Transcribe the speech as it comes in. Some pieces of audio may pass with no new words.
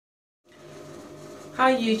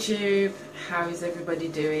Hi YouTube, how is everybody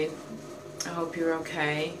doing? I hope you're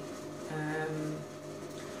okay.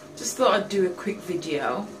 Just thought I'd do a quick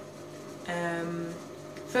video.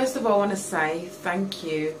 First of all, I want to say thank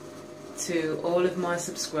you to all of my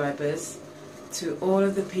subscribers, to all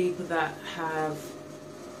of the people that have,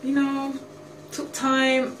 took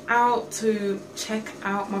time out to check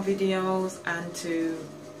out my videos and to,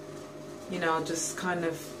 just kind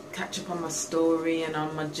of catch up on my story and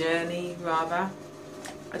on my journey rather.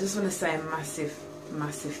 I just want to say a massive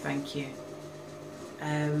thank you.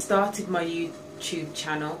 Started my YouTube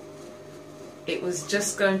channel. It was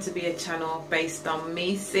just going to be a channel based on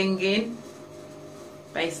me singing,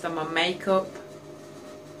 based on my makeup.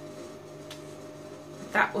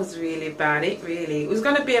 That was really about it, really. It was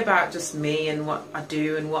going to be about just me and what I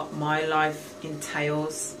do and what my life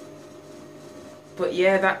entails. But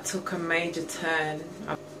yeah, that took a major turn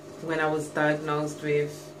when I was diagnosed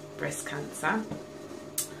with breast cancer.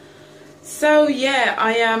 So yeah,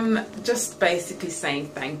 I am just basically saying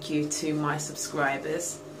thank you to my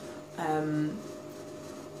subscribers. I'm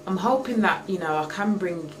hoping that I can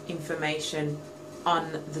bring information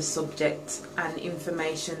on the subject and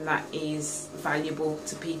information that is valuable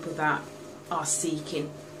to people that are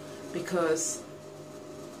seeking, because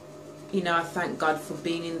I thank God for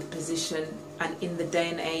being in the position and in the day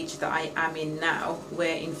and age that I am in now,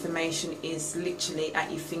 where information is literally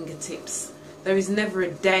at your fingertips. There is never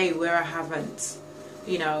a day where I haven't,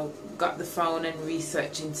 got the phone and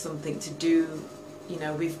researching something to do,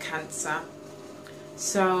 with cancer.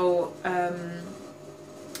 So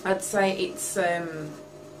I'd say it's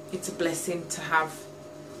a blessing to have,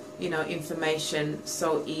 information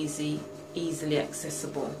so easily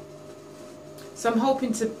accessible. So I'm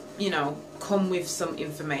hoping to, come with some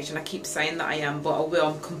information. I keep saying that I am, but I will.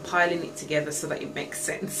 I'm compiling it together so that it makes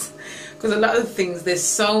sense. Because a lot of things, there's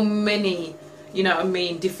so many,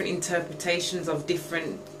 different interpretations of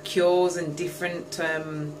different cures and different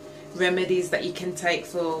remedies that you can take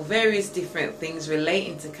for various different things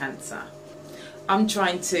relating to cancer. I'm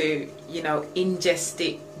trying to, ingest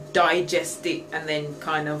it, digest it, and then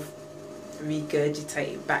kind of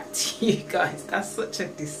regurgitate it back to you guys. That's such a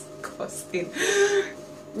disgusting,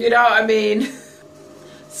 you know what I mean?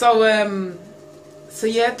 So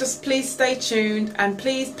yeah, just please stay tuned and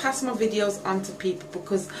please pass my videos on to people,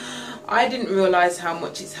 because I didn't realise how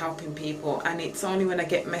much it's helping people, and it's only when I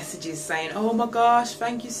get messages saying, oh my gosh,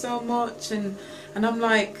 thank you so much, and I'm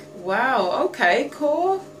like, wow, okay,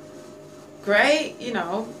 cool, great,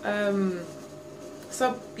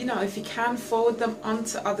 so if you can, forward them on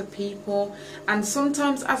to other people. And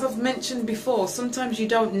sometimes, as I've mentioned before, sometimes you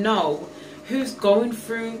don't know who's going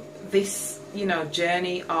through this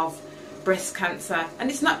journey of breast cancer. And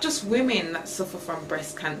it's not just women that suffer from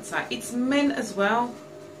breast cancer, it's men as well.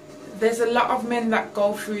 There's a lot of men that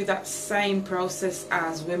go through that same process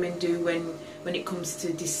as women do when it comes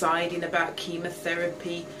to deciding about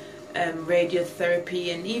chemotherapy,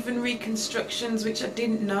 radiotherapy, and even reconstructions, which I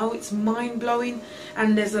didn't know. It's mind-blowing.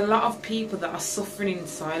 And there's a lot of people that are suffering in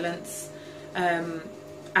silence, and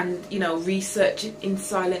research in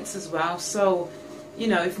silence as well. So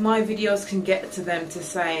if my videos can get to them to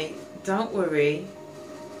say, don't worry,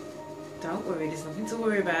 there's nothing to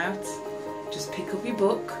worry about, just pick up your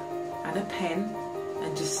book and a pen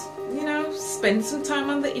and just spend some time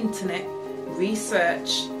on the internet,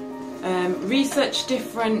 research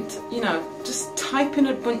different, just type in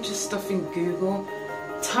a bunch of stuff in Google,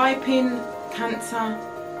 type in cancer,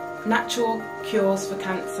 natural cures for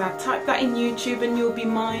cancer, type that in YouTube, and you'll be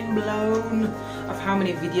mind blown of how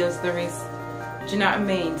many videos there is. Do you know what I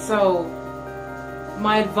mean? So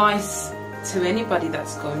my advice to anybody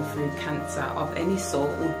that's going through cancer of any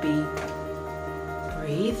sort would be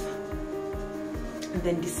breathe and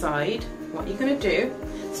then decide what you're going to do,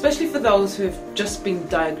 especially for those who have just been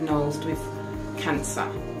diagnosed with cancer.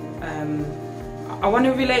 I want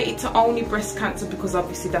to relate it to only breast cancer because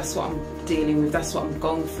obviously that's what I'm dealing with, that's what I'm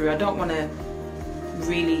going through. I don't want to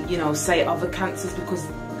really, say other cancers, because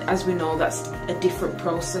as we know, that's a different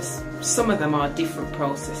process. Some of them are different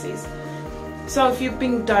processes. So if you've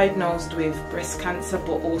been diagnosed with breast cancer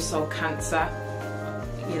but also cancer,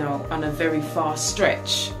 on a very far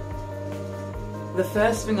stretch, the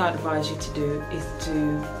first thing I advise you to do is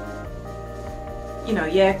to,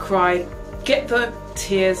 cry, get the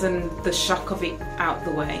tears and the shock of it out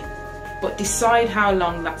the way, but decide how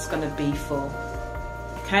long that's going to be for.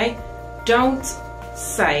 Okay? Don't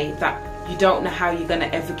say that you don't know how you're going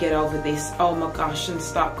to ever get over this, oh my gosh, and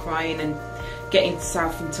start crying and getting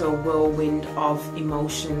yourself into a whirlwind of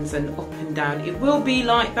emotions and up and down. It will be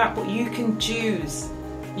like that, but you can choose.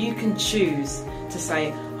 You can choose to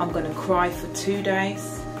say, I'm going to cry for 2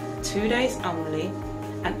 days. 2 days only.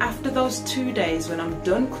 And after those 2 days, when I'm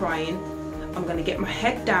done crying, I'm going to get my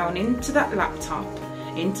head down into that laptop,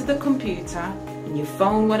 into the computer, in your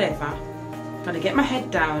phone, whatever. I'm going to get my head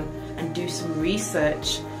down and do some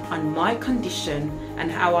research on my condition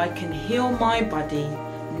and how I can heal my body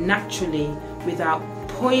naturally without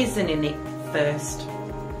poisoning it first.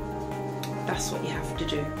 That's what you have to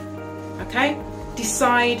do. Okay?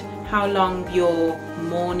 Decide how long your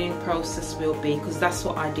mourning process will be, because that's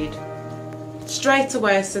what I did. Straight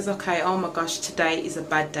away I says, okay, oh my gosh, today is a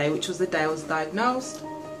bad day, which was the day I was diagnosed.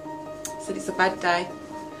 I said it's a bad day.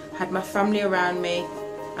 I had my family around me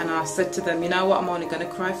and I said to them, you know what, I'm only going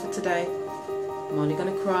to cry for today. I'm only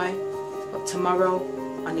going to cry, but tomorrow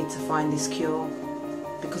I need to find this cure,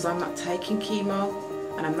 because I'm not taking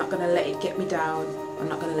chemo and I'm not going to let it get me down. I'm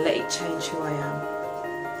not going to let it change who I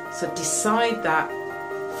am. So decide that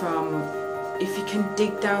from, if you can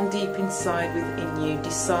dig down deep inside within you,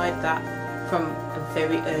 decide that from a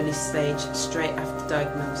very early stage, straight after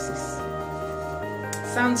diagnosis.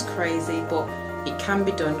 Sounds crazy, but it can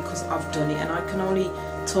be done because I've done it, and I can only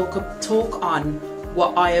talk on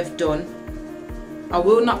what I have done. I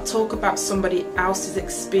will not talk about somebody else's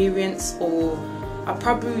experience, or I'll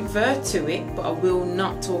probably revert to it, but I will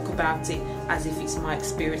not talk about it as if it's my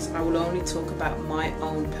experience. I will only talk about my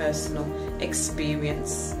own personal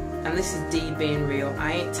experience. And this is D being real.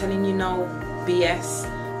 I ain't telling you no BS.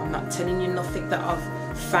 I'm not telling you nothing that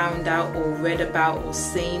I've found out or read about or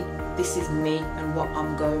seen. This is me and what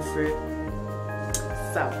I'm going through.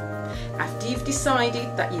 So, after you've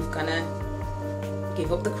decided that you're gonna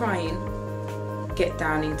give up the crying, get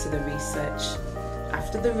down into the research.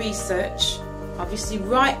 After the research, obviously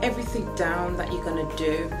write everything down that you're gonna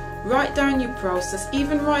do. Write down your process,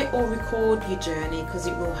 even write or record your journey, because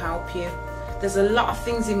it will help you. There's a lot of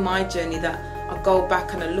things in my journey that I go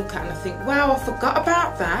back and I look at and I think, wow, I forgot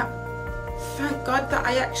about that. Thank God that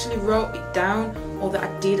I actually wrote it down, or that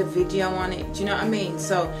I did a video on it. Do you know what I mean?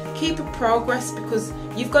 So keep a progress, because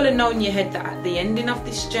you've got to know in your head that at the ending of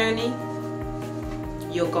this journey,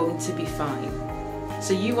 you're going to be fine.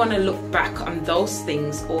 So you want to look back on those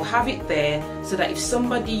things, or have it there, so that if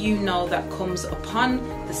somebody you know that comes upon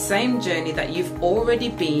the same journey that you've already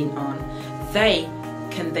been on, they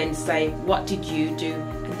can then say, what did you do?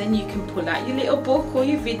 And then you can pull out your little book or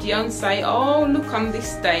your video and say, oh, look, on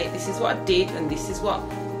this date, this is what I did, and this is what,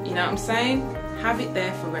 you know what I'm saying? Have it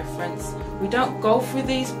there for reference. We don't go through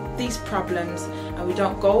these problems, and we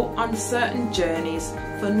don't go on certain journeys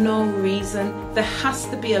for no reason. There has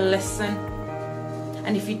to be a lesson.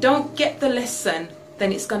 And if you don't get the lesson,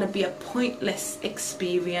 then it's going to be a pointless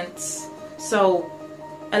experience. So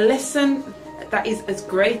a lesson that is as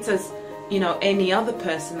great as, you know, any other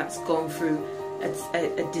person that's gone through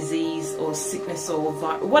a disease or sickness or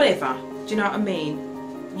whatever. Do you know what I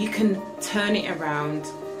mean? You can turn it around.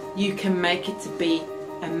 You can make it to be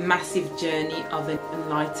a massive journey of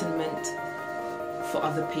enlightenment for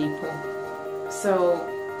other people. So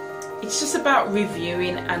it's just about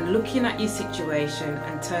reviewing and looking at your situation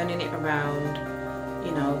and turning it around,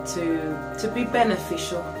 you know, to be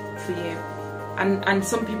beneficial for you. And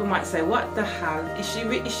some people might say, what the hell, is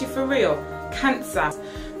she for real? Cancer.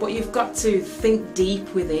 But you've got to think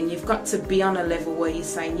deep within. You've got to be on a level where you're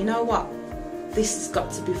saying, you know what, this has got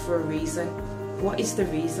to be for a reason. What is the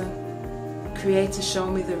reason? Creator, show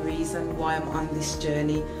me the reason why I'm on this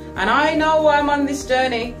journey. And I know why I'm on this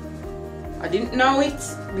journey. I didn't know it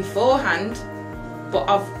beforehand, but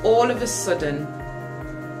all of a sudden,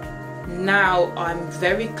 now I'm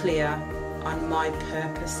very clear on my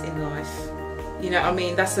purpose in life. You know what I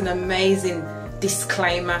mean? That's an amazing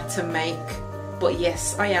disclaimer to make. But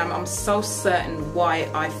yes, I am. I'm so certain why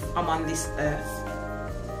I'm on this earth.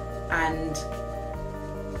 And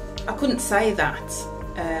I couldn't say that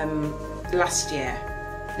last year.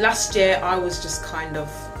 Last year I was just kind of,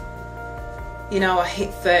 you know, I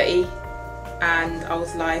hit 30 and I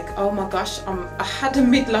was like, oh my gosh, I had a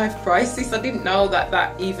midlife crisis. I didn't know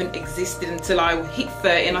that even existed until I hit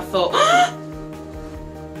 30, and I thought,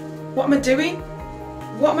 what am I doing?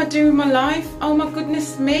 What am I doing with my life? Oh my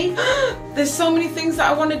goodness me. There's so many things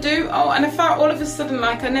that I want to do. Oh, and I felt all of a sudden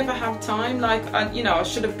like I never have time. Like, you know, I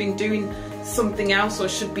should have been doing something else, or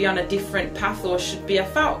should be on a different path, or I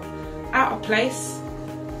felt out of place.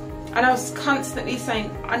 And I was constantly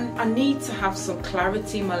saying, I need to have some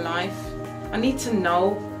clarity in my life. I need to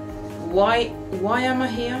know why am I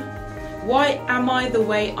here? Why am I the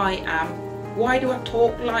way I am? Why do I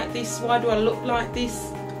talk like this? Why do I look like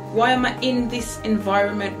this? Why am I in this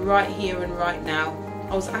environment right here and right now?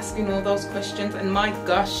 I was asking all those questions, and my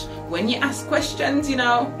gosh, when you ask questions, you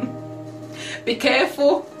know, be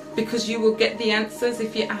careful, because you will get the answers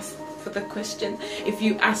if you ask for the question. If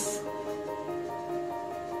you ask,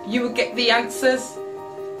 you will get the answers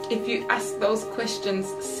if you ask those questions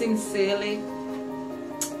sincerely.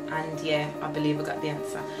 And yeah, I believe I got the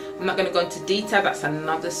answer. I'm not going to go into detail, that's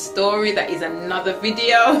another story, that is another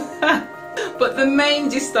video. But the main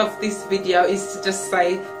gist of this video is to just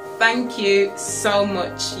say thank you so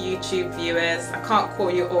much, YouTube viewers. I can't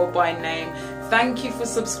call you all by name. Thank you for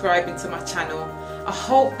subscribing to my channel. I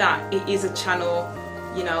hope that it is a channel,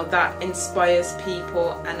 you know, that inspires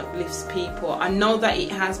people and uplifts people. I know that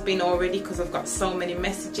it has been already, because I've got so many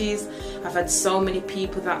messages. I've had so many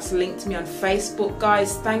people that's linked me on Facebook.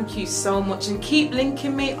 Guys, thank you so much, and keep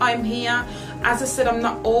linking me. I'm here. As I said, I'm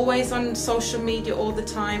not always on social media all the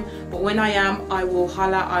time, but when I am, I will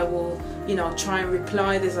holler. I will, you know, try and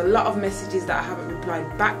reply. There's a lot of messages that I haven't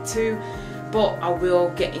replied back to, but I will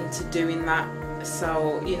get into doing that.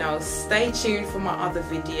 So, you know, stay tuned for my other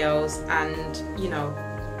videos, and, you know,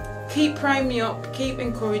 keep praying me up, keep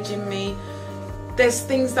encouraging me. There's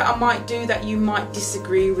things that I might do that you might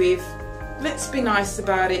disagree with. Let's be nice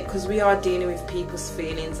about it, because we are dealing with people's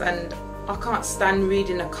feelings, and I can't stand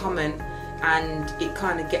reading a comment and it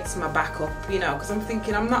kind of gets my back up, you know, because I'm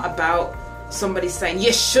thinking, I'm not about somebody saying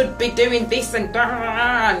you should be doing this and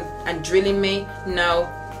drilling me.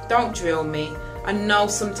 No, don't drill me. I know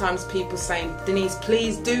sometimes people saying, Denise,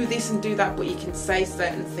 please do this and do that, but you can say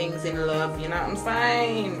certain things in love, you know what I'm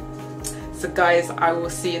saying? So guys, I will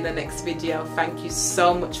see you in the next video. Thank you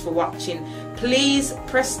so much for watching. Please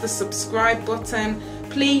press the subscribe button,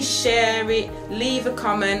 please share it, leave a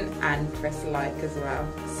comment, and press like as well.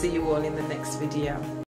 See you all in the next video.